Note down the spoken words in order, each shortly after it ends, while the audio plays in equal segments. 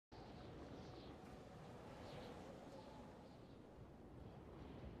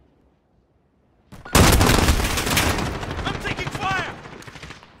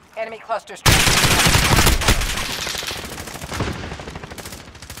Enemy cluster strike.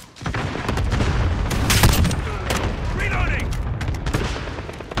 Reloading!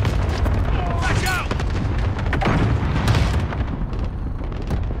 Watch out!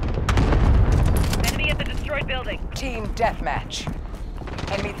 Enemy at the destroyed building. Team deathmatch.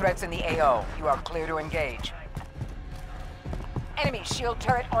 Enemy threats in the AO. You are clear to engage. Enemy shield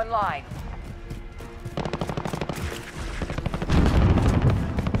turret online.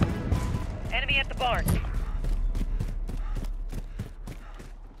 Enemy at the barn.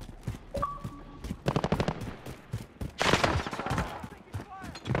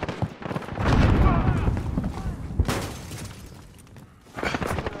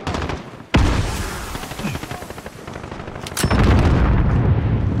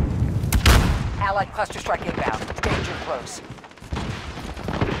 Allied cluster strike inbound. Danger close.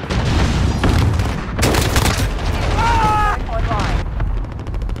 Online.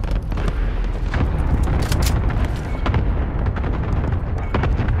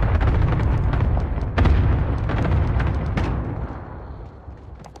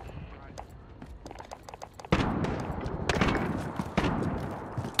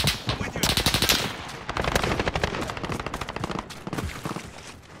 I'm with you.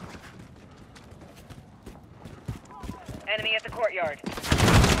 Enemy at the courtyard.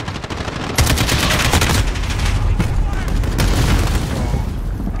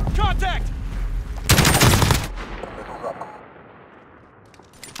 Contact!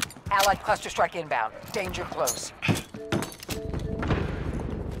 Allied cluster strike inbound. Danger close.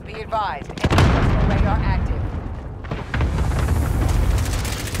 Be advised, enemy personal radar active.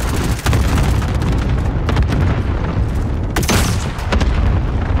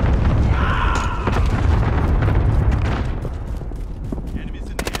 Enemies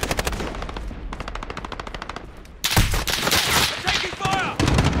in the air. I'm taking fire!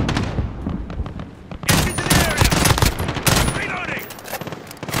 Enemies in the area! Reloading!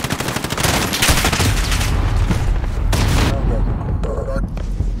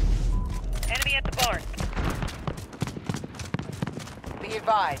 Enemy at the barn. Be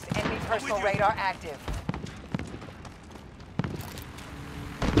advised, enemy personal you. radar active.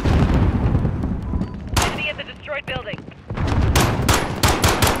 Enemy at the destroyed building.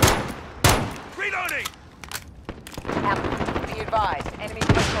 Reloading! Be advised, enemy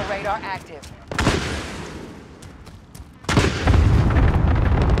personal radar active.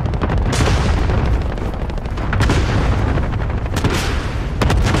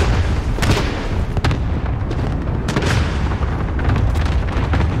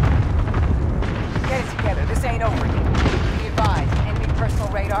 Get it together, this ain't over yet. Be advised, enemy personal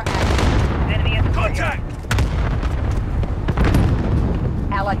radar active. Enemy at the courtyard. Contact!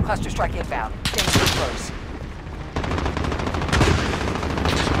 Allied cluster strike inbound. Danger close.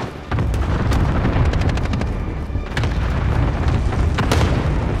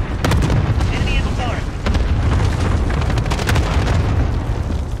 Enemy at the barn.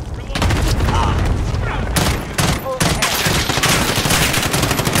 Overhead.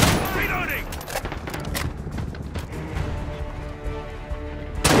 Reloading!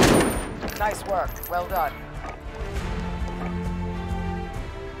 Nice work. Well done.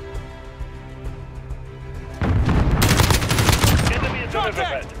 Enemy at the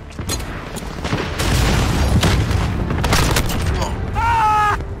Contact! riverbed.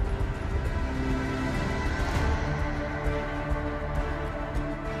 Ah!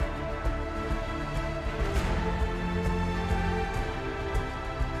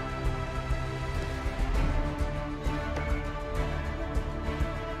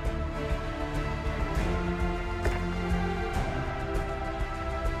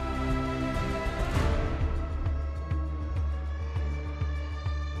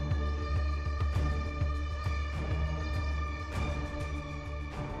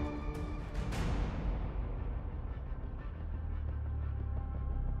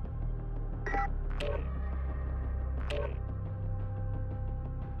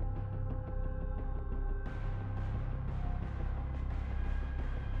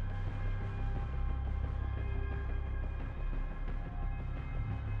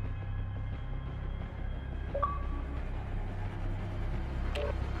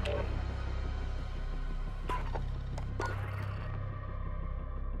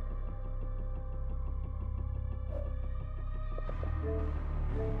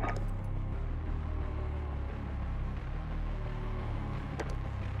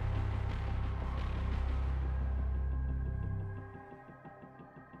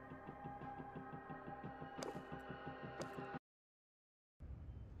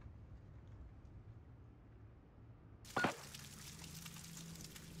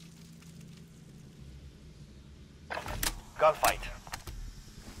 Gunfight.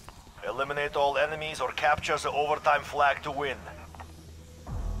 Eliminate all enemies or capture the overtime flag to win.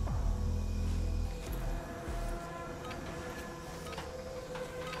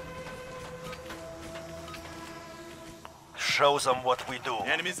 Show them what we do.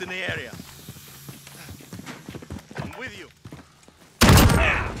 Enemies in the area. I'm with you.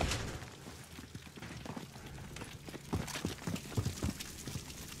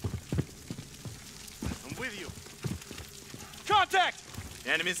 I'm with you. Contact!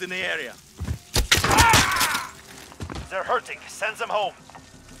 Enemies in the area. They're hurting. Send them home.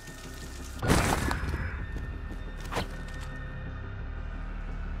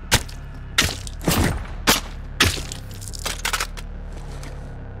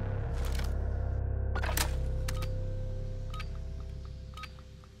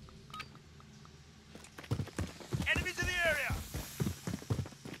 Enemies in the area.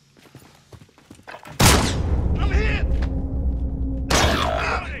 I'm here.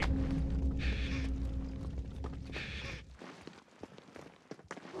 Reloading.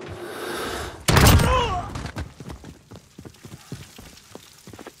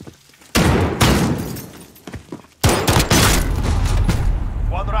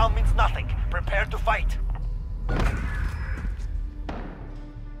 One round means nothing. Prepare to fight.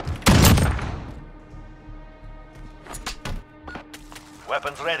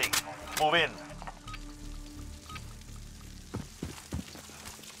 Weapons ready. Move in.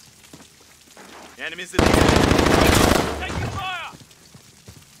 Enemies in the area. Taking fire.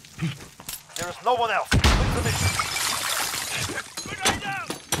 There is no one else. Complete the mission. Grenade out.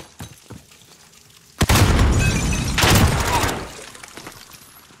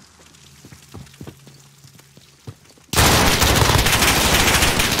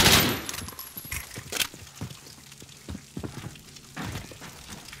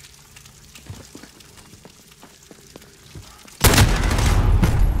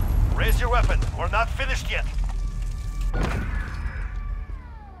 Raise your weapon. We're not finished yet.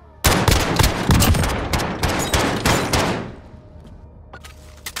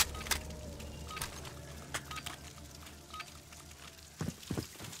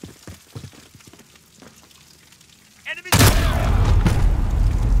 Enemies in the area.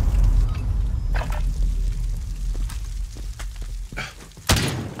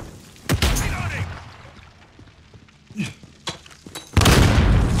 Reloading.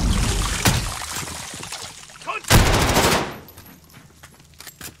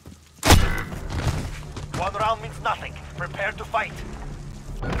 One round means nothing. Prepare to fight.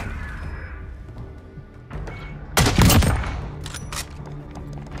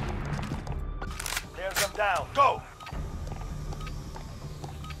 Tear them down. Go!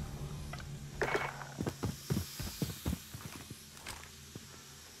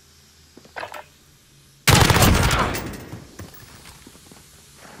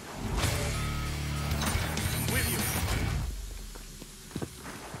 I'm with you.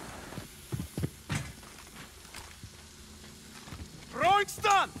 Throwing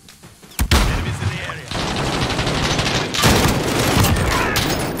stun. Enemies in the area.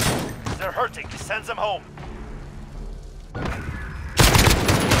 They're hurting. Send them home.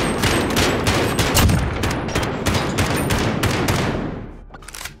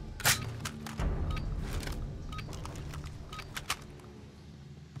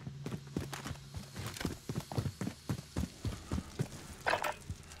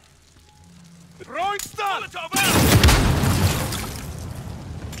 Throwing stun. Molotov out.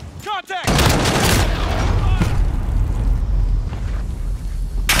 Contact.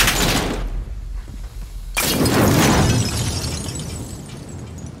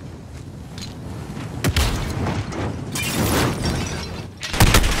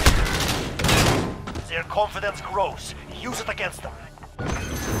 Their confidence grows. Use it against them.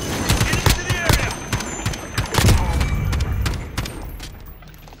 Enemies in the area.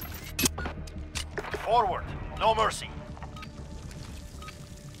 Forward. No mercy.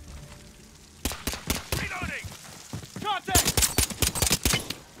 Reloading. Contact.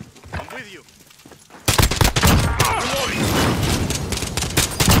 I'm with you. Reloading.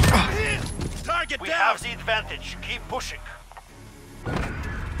 I'm here. Target We down. have the advantage. Keep pushing.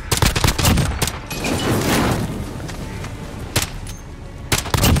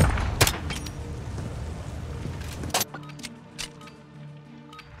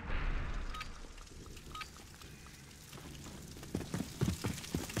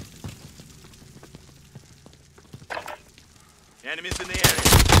 Enemies in the area.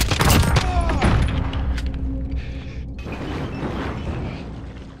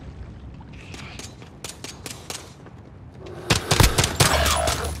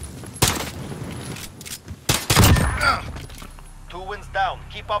 down.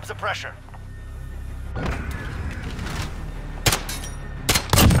 Keep up the pressure.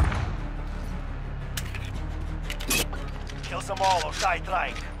 Kill them all or die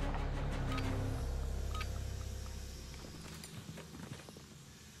trying.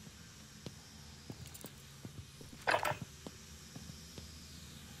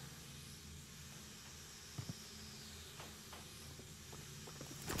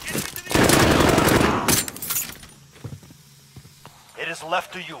 It is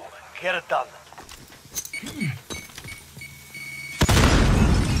left to you. Get it done.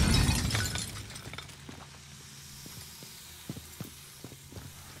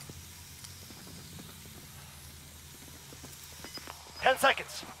 Ten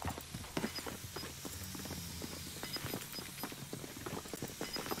seconds.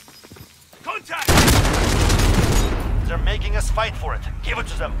 Contact! They're making us fight for it. Give it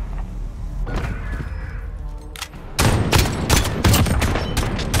to them.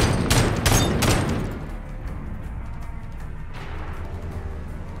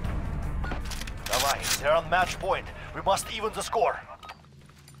 They're on match point. We must even the score.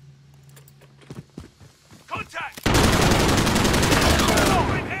 Contact!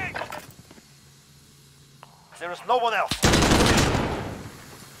 There is no one else.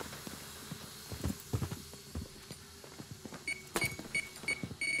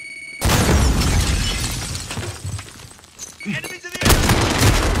 Enemies in the air!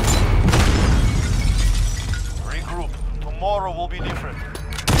 Regroup. Tomorrow will be different.